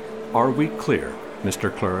dive. Are we clear, Mr.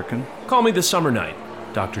 Chlorocan? Call me the Summer Knight,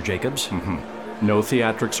 Dr. Jacobs. No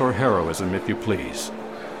theatrics or heroism, if you please.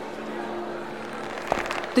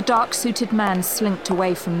 The dark-suited man slinked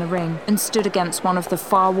away from the ring and stood against one of the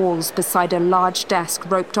far walls beside a large desk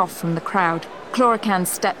roped off from the crowd. Chlorocan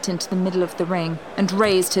stepped into the middle of the ring and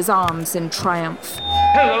raised his arms in triumph.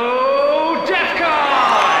 Hello, DEFCON!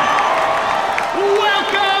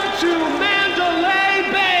 Welcome to Mandalay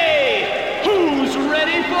Bay! Who's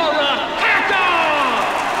ready for a hack-off?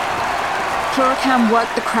 Chlorocan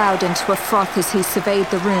worked the crowd into a froth as he surveyed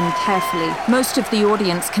the room carefully. Most of the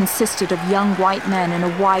audience consisted of young white men in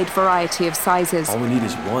a wide variety of sizes. All we need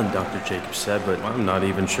is one, Dr. Jacobs said, but I'm not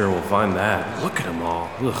even sure we'll find that. Look at them all.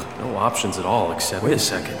 Ugh, no options at all except... Wait a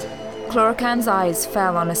second. Chlorocan's eyes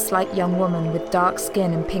fell on a slight young woman with dark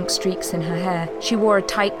skin and pink streaks in her hair. She wore a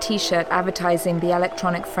tight t-shirt advertising the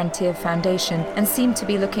Electronic Frontier Foundation and seemed to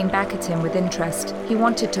be looking back at him with interest. He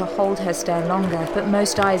wanted to hold her stare longer, but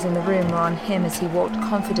most eyes in the room were on him as he walked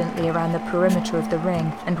confidently around the perimeter of the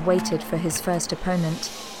ring and waited for his first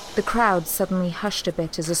opponent. The crowd suddenly hushed a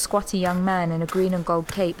bit as a squatty young man in a green and gold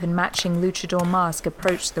cape and matching luchador mask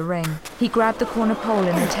approached the ring. He grabbed the corner pole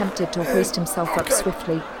and attempted to hoist himself up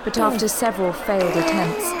swiftly, but after several failed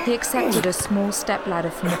attempts, he accepted a small stepladder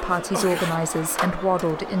from the party's organizers and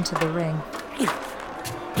waddled into the ring.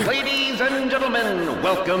 Ladies and gentlemen,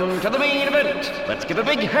 welcome to the main event. Let's give a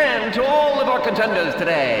big hand to all of our contenders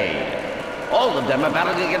today. All of them are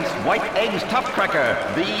battling against White Egg's top cracker,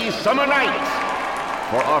 the Summer Knight.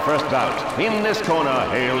 for our first bout. In this corner,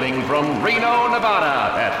 hailing from Reno,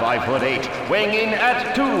 Nevada, at 5'8", weighing in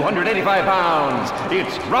at 285 pounds,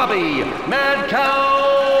 it's Robbie Mad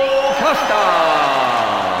Cow Costa.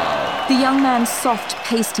 The young man's soft,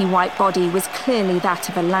 pasty white body was clearly that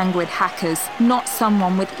of a languid hacker's, not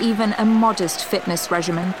someone with even a modest fitness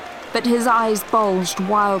regimen. But his eyes bulged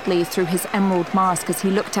wildly through his emerald mask as he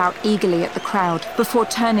looked out eagerly at the crowd, before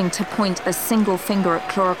turning to point a single finger at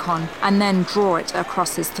Chloricon and then draw it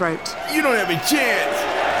across his throat. You don't have a chance!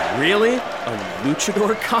 Really? A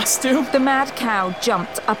luchador costume? The mad cow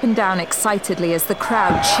jumped up and down excitedly as the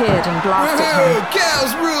crowd cheered and blasted him.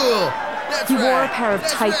 Cows rule! He wore a pair of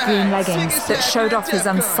tight green leggings that showed off his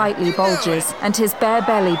unsightly bulges, and his bare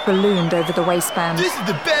belly ballooned over the waistband. This is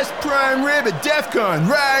the best prime rib at DEF CON,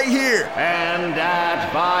 right here! And at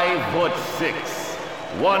 5'6",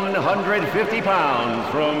 150 pounds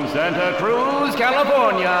from Santa Cruz,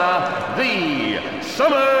 California, the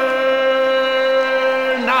Summer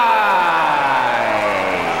Night!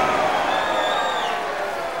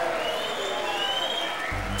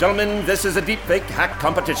 Gentlemen, this is a deepfake hack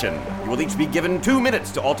competition. You will each be given 2 minutes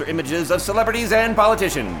to alter images of celebrities and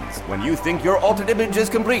politicians. When you think your altered image is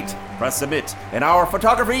complete, press submit, and our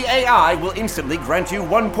photography AI will instantly grant you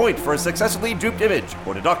 1 point for a successfully duped image,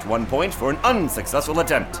 or deduct 1 point for an unsuccessful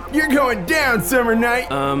attempt. You're going down, Summer Night!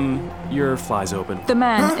 Your fly's open. The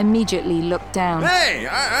man immediately looked down. Hey,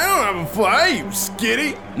 I don't have a fly, you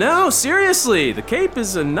skitty! No, seriously, the cape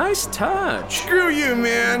is a nice touch. Screw you,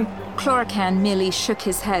 man! Chlorican merely shook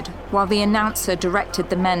his head, while the announcer directed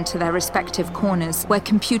the men to their respective corners, where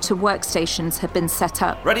computer workstations had been set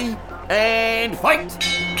up. Ready? And fight!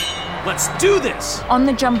 Let's do this! On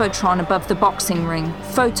the Jumbotron above the boxing ring,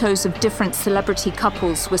 photos of different celebrity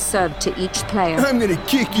couples were served to each player. I'm gonna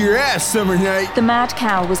kick your ass, Summer Night! The mad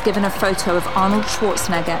cow was given a photo of Arnold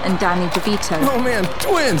Schwarzenegger and Danny DeVito. Oh man,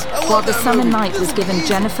 twins! While the Summer Night was given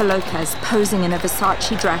Jennifer Lopez posing in a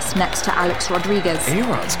Versace dress next to Alex Rodriguez.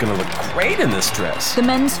 A-Rod's gonna look great in this dress. The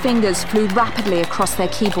men's fingers flew rapidly across their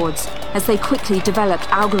keyboards as they quickly developed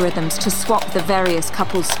algorithms to swap the various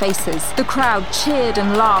couples' faces. The crowd cheered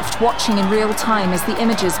and laughed, watching in real time as the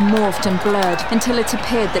images morphed and blurred until it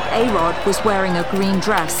appeared that A-Rod was wearing a green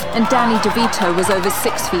dress and Danny DeVito was over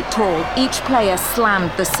 6 feet tall. Each player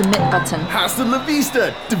slammed the submit button. Hasta la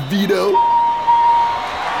vista, DeVito!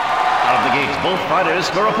 Out of the gates, both fighters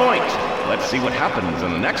score a point. Let's see what happens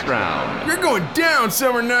in the next round. You're going down,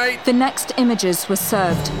 Summer Night! The next images were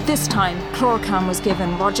served. This time, Chlorican was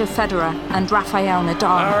given Roger Federer and Rafael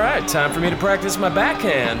Nadal. All right, time for me to practice my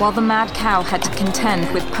backhand. While the mad cow had to contend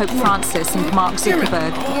with Pope Francis and Mark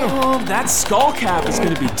Zuckerberg. Oh, that skull cap is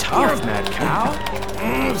going to be tough, mad cow.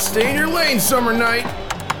 Stay in your lane, Summer Night!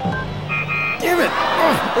 Damn it!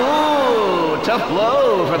 Ooh, tough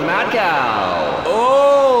blow for the mad cow.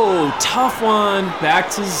 Oh, tough one. Back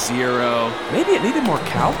to 0. Maybe it needed more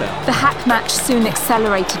cowbell. The hack match soon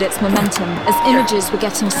accelerated its momentum as images were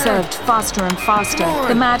getting served faster and faster.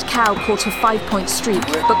 The mad cow caught a 5-point streak,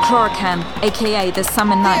 but Chlorican, aka the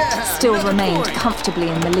Summer Night, still remained comfortably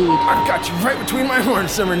in the lead. I've got you right between my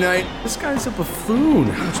horns, Summer Night. This guy's a buffoon.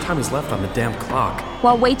 How much time is left on the damn clock?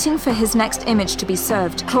 While waiting for his next image to be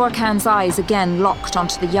served, Chlorican's eyes again locked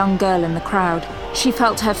onto the young girl in the crowd. She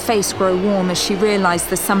felt her face grow warm as she realized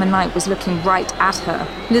the Summer Night was looking right at her.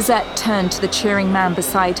 Lisette turned to the cheering man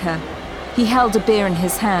beside her. He held a beer in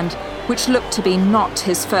his hand, which looked to be not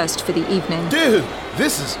his first for the evening. Dude,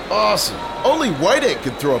 this is awesome. Only Whitehead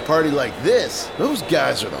could throw a party like this. Those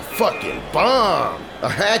guys are the fucking bomb. A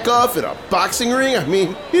hack-off at a boxing ring? I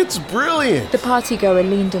mean, it's brilliant. The partygoer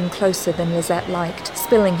leaned in closer than Lisette liked,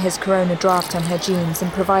 spilling his Corona draft on her jeans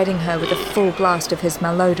and providing her with a full blast of his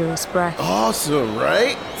malodorous breath. Awesome,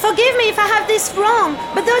 right? Forgive me if I have this wrong,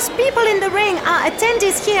 but those people in the ring are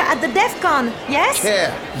attendees here at the DEF CON, yes?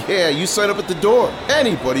 Yeah, you sign up at the door.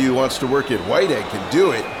 Anybody who wants to work at Whitehead can do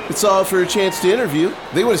it. It's all for a chance to interview.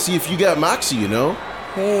 They want to see if you got moxie, you know?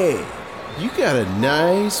 Hey, you got a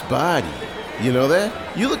nice body. You know that?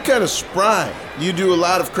 You look kind of spry. You do a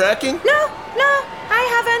lot of cracking? No,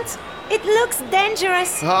 I haven't. It looks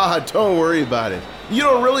dangerous. Don't worry about it. You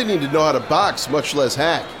don't really need to know how to box, much less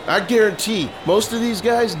hack. I guarantee most of these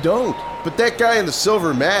guys don't. But that guy in the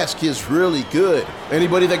silver mask is really good.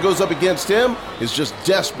 Anybody that goes up against him is just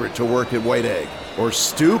desperate to work at White Egg. Or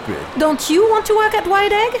stupid. Don't you want to work at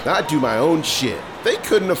White Egg? I do my own shit. They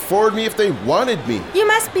couldn't afford me if they wanted me. You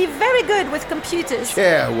must be very good with computers.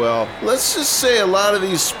 Yeah, well, let's just say a lot of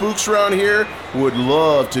these spooks around here would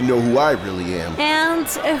love to know who I really am. And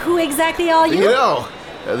who exactly are you? You know,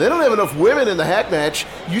 they don't have enough women in the hack match.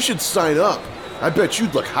 You should sign up. I bet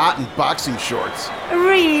you'd look hot in boxing shorts.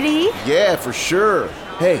 Really? Yeah, for sure.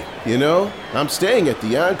 Hey, you know, I'm staying at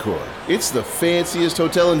the Encore. It's the fanciest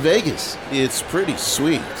hotel in Vegas. It's pretty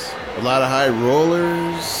sweet. A lot of high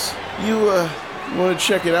rollers. You, want to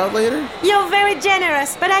check it out later? You're very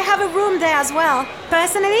generous, but I have a room there as well.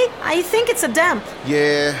 Personally, I think it's a dump.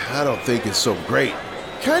 Yeah, I don't think it's so great.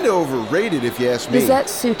 Kinda overrated if you ask me. Lisette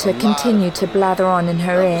Suter continued to blather on in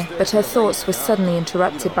her ear, but her thoughts were suddenly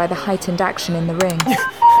interrupted by the heightened action in the ring.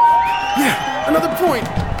 Yeah, another point.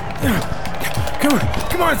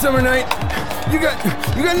 Come on, Summer Night. You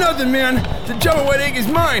got nothing, man. The Jello White Egg is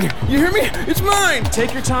mine. You hear me? It's mine.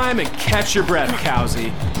 Take your time and catch your breath,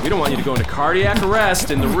 Cowsy. We don't want you to go into cardiac arrest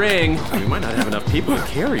in the ring. We might not have enough people to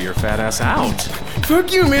carry your fat ass out.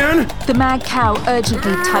 Fuck you, man. The mad cow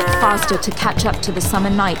urgently typed faster to catch up to the Summer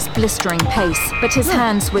Knight's blistering pace, but his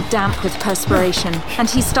hands were damp with perspiration, and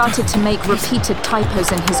he started to make repeated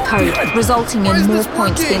typos in his code, resulting in more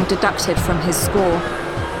points being deducted from his score.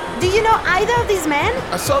 Do you know either of these men?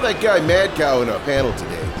 I saw that guy Mad Cow in a panel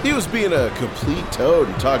today. He was being a complete toad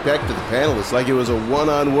and talked back to the panelists like it was a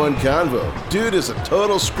one-on-one convo. Dude is a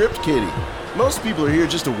total script kiddie. Most people are here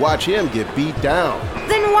just to watch him get beat down.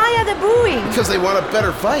 Then why are they booing? Because they want a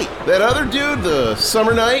better fight. That other dude, the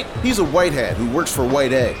Summer Knight, he's a white hat who works for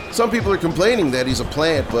White Egg. Some people are complaining that he's a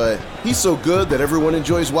plant, but he's so good that everyone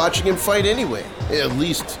enjoys watching him fight anyway. At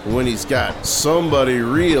least when he's got somebody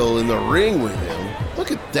real in the ring with him.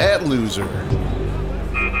 Look at that loser.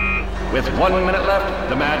 With 1 minute left,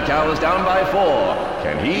 the Mad Cow is down by 4.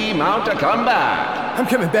 Can he mount a comeback? I'm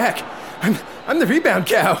coming back. I'm the rebound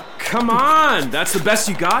cow. Come on, that's the best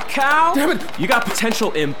you got, Cow? Damn it. You got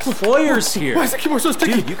potential employers here. Why is the keyboard so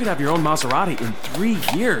sticky? Dude, you could have your own Maserati in 3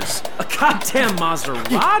 years. A goddamn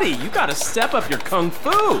Maserati! You gotta step up your kung fu.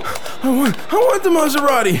 I want the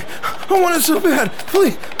Maserati. I want it so bad.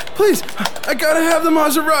 Please, I gotta have the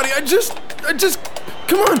Maserati. I just,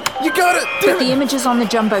 come on, you got it. Damn it. The images on the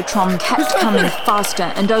Jumbotron kept coming faster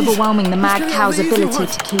and overwhelming the Mad Cow's ability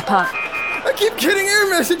to keep up. I keep getting error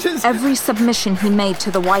messages. Every submission he made to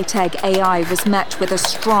the White Egg AI was met with a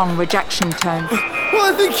strong rejection tone.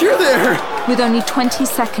 Well, I think you're there. With only 20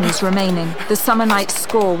 seconds remaining, the Summer Knight's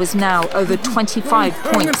score was now over 25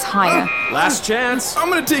 points higher. Last chance. I'm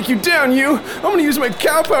gonna take you down, you. I'm gonna use my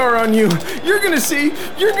cow power on you. You're gonna see.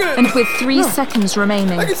 You're gonna... And with 3 seconds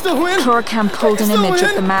remaining, I can still win. Chlorocam pulled an image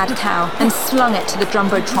of the Mad Cow and slung it to the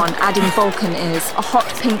Jumbotron, adding Vulcan ears, a hot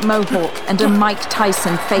pink mohawk, and a Mike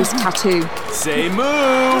Tyson face tattoo. Say moo!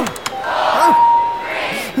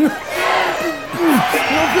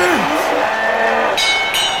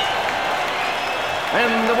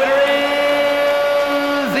 And the winner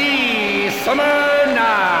is the Summer Night!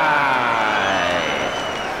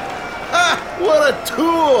 Ah, what a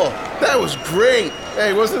tool! That was great!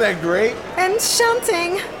 Hey, wasn't that great?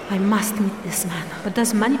 Enchanting! I must meet this man. But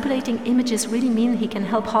does manipulating images really mean he can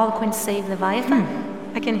help Harlequin save Leviathan?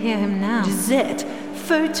 I can hear him now. Lisette,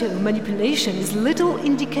 photo manipulation is little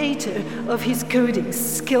indicator of his coding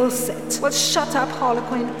skill set. Well, shut up,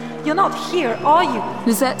 Harlequin. You're not here, are you?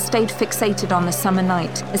 Lisette stayed fixated on the Summer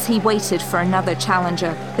Night as he waited for another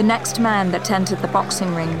challenger. The next man that entered the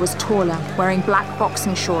boxing ring was taller, wearing black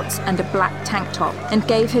boxing shorts and a black tank top, and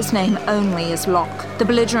gave his name only as Locke. The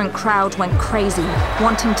belligerent crowd went crazy,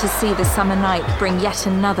 wanting to see the Summer Night bring yet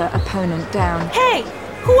another opponent down. Hey!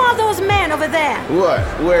 Who are those men over there? What?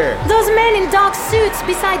 Where? Those men in dark suits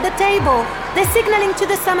beside the table. They're signaling to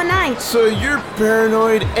the Summer Night. So you're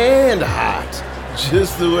paranoid and hot.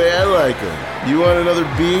 Just the way I like them. You want another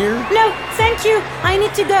beer? No, thank you. I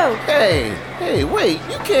need to go. Hey, wait.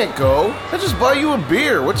 You can't go. I just bought you a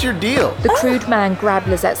beer. What's your deal? The crude man grabbed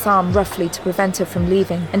Lisette's arm roughly to prevent her from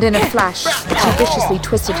leaving, and in a flash, she viciously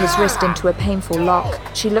twisted his wrist into a painful lock.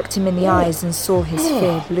 She looked him in the eyes and saw his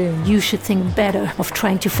fear bloom. You should think better of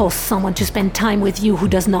trying to force someone to spend time with you who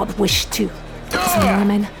does not wish to. Some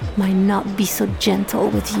women might not be so gentle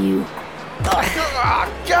with you.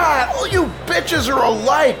 God, all you bitches are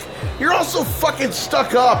alike. You're all so fucking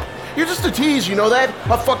stuck up. You're just a tease, you know that?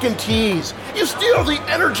 A fucking tease. You steal the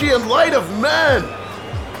energy and light of men.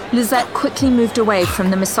 Lisette quickly moved away from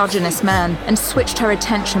the misogynist man and switched her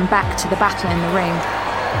attention back to the battle in the ring.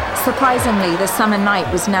 Surprisingly, the Summer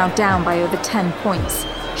Night was now down by over 10 points.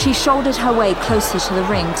 She shouldered her way closer to the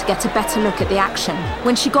ring to get a better look at the action.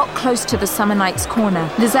 When she got close to the Summer Knight's corner,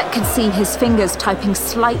 Lisette could see his fingers typing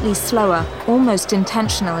slightly slower, almost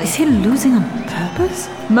intentionally. Is he losing on purpose?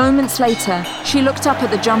 Moments later, she looked up at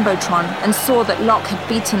the Jumbotron and saw that Locke had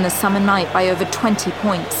beaten the Summer Night by over 20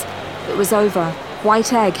 points. It was over.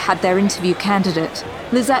 White Egg had their interview candidate.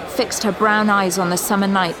 Lizette fixed her brown eyes on the summer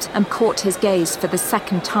night and caught his gaze for the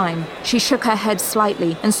second time. She shook her head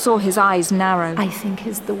slightly and saw his eyes narrow. I think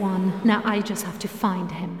he's the one. Now I just have to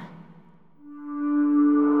find him.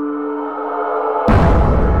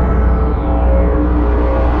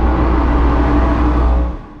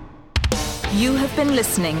 You have been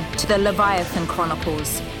listening to the Leviathan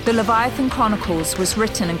Chronicles. The Leviathan Chronicles was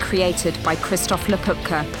written and created by Krzysztof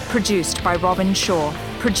Lapupka, produced by Robin Shaw,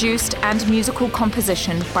 produced and musical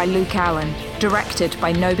composition by Luke Allen, directed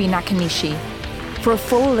by Nobi Nakanishi. For a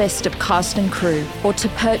full list of cast and crew, or to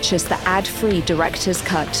purchase the ad-free director's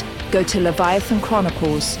cut, go to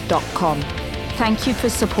leviathanchronicles.com. Thank you for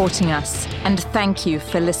supporting us, and thank you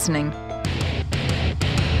for listening.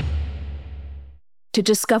 To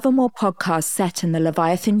discover more podcasts set in the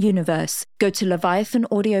Leviathan universe, go to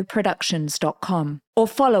leviathanaudioproductions.com or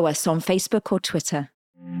follow us on Facebook or Twitter.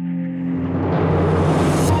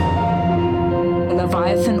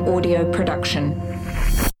 Leviathan Audio Production.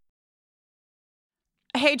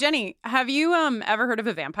 Hey, Jenny, have you ever heard of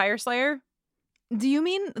a vampire slayer? Do you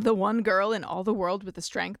mean the one girl in all the world with the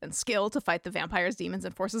strength and skill to fight the vampires, demons,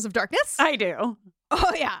 and forces of darkness? I do.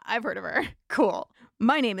 Oh, yeah, I've heard of her. Cool.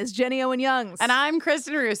 My name is Jenny Owen Youngs. And I'm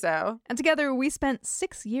Kristen Russo. And together we spent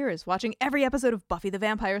 6 years watching every episode of Buffy the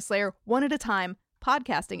Vampire Slayer one at a time,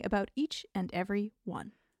 podcasting about each and every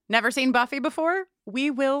one. Never seen Buffy before? We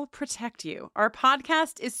will protect you. Our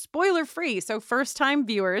podcast is spoiler-free, so first-time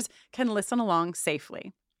viewers can listen along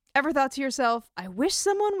safely. Ever thought to yourself, I wish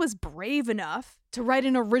someone was brave enough to write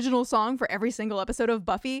an original song for every single episode of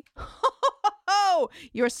Buffy?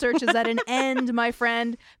 Your search is at an end, my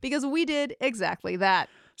friend, because we did exactly that.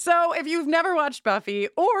 So if you've never watched Buffy,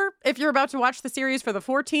 or if you're about to watch the series for the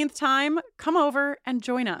 14th time, come over and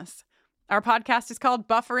join us. Our podcast is called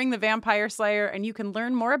Buffering the Vampire Slayer, and you can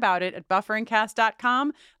learn more about it at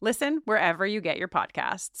bufferingcast.com. Listen wherever you get your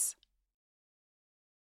podcasts.